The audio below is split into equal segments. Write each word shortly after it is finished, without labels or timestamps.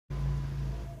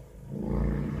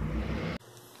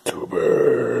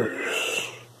Tubers.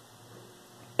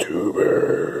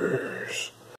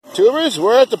 Tubers. Tubers,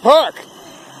 we're at the park.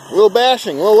 A little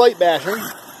bashing, a little light bashing.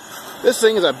 This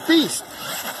thing is a beast.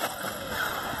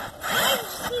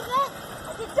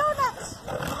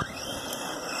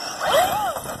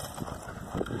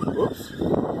 Whoops.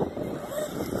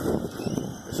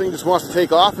 This thing just wants to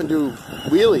take off and do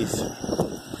wheelies.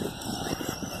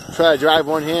 Try to drive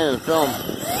one hand and film.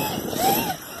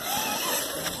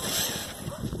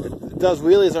 It does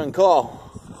wheelies on call.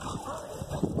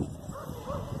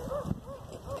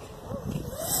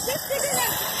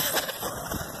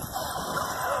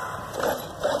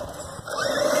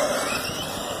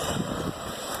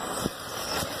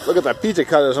 Look at the pizza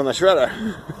cutters on the shredder.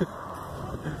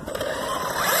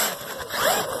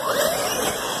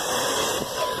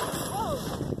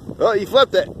 Oh, he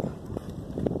flipped it.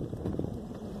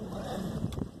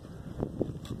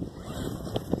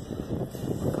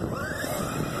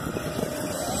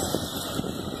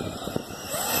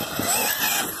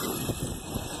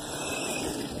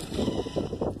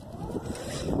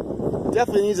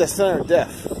 Definitely needs a center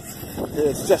diff.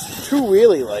 It's just too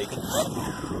wheelie like.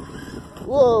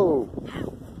 Whoa! I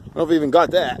don't know if we even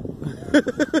got that.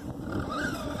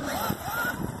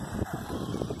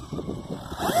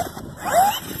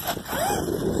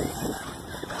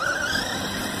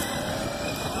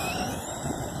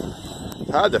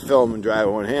 Hard to film and drive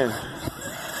with one hand. Look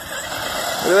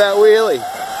at that wheelie.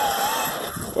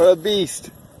 What a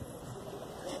beast.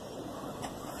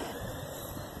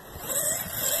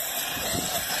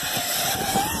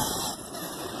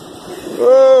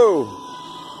 Whoa!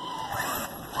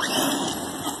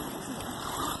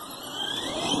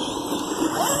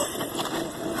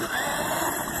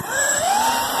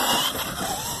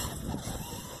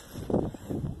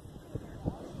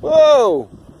 Whoa!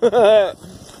 I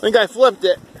think I flipped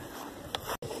it.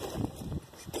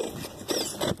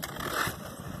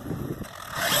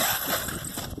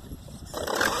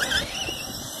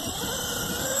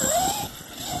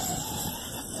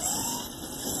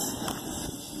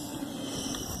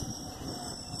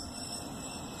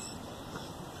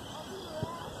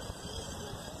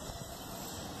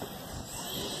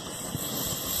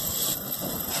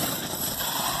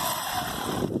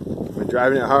 Been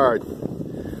driving it hard.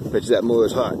 Bet you that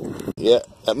mower's hot. Yeah,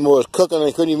 that mower's cooking.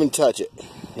 I couldn't even touch it.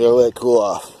 Gotta let it cool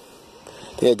off.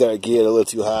 I think I got it geared a little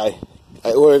too high.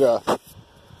 I ordered a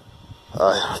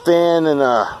fan and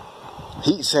a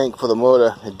heat sink for the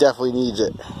motor. It definitely needs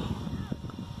it.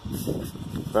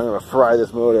 I'm gonna fry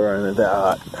this motor and it's that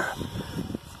hot.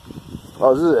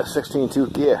 Oh, this is a 16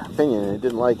 tooth gear pinion and it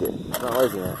didn't like it. It's not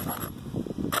liking it.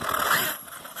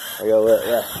 I gotta let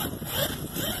it rest.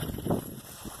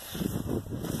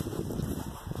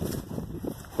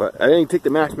 But I didn't take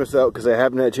the Maximus out because I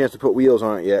haven't had a chance to put wheels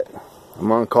on it yet.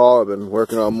 I'm on call. I've been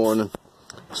working all morning.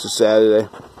 It's a Saturday.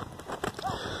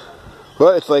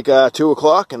 But it's like 2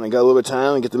 o'clock and I got a little bit of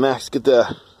time to get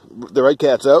the Red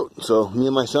Cats out. So me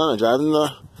and my son are driving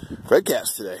the Red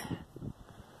Cats today.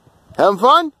 Having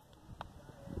fun?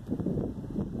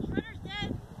 Shredder's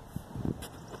dead.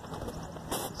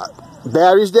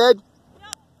 Battery's dead?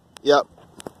 Yep. Yep.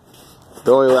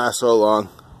 They only last so long.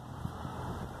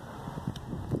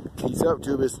 Peace out,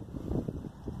 tubers.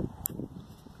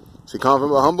 Stay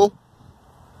confident but humble.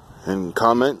 And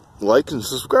comment, like, and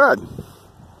subscribe.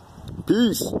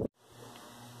 Peace.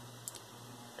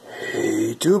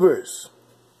 Hey, tubers.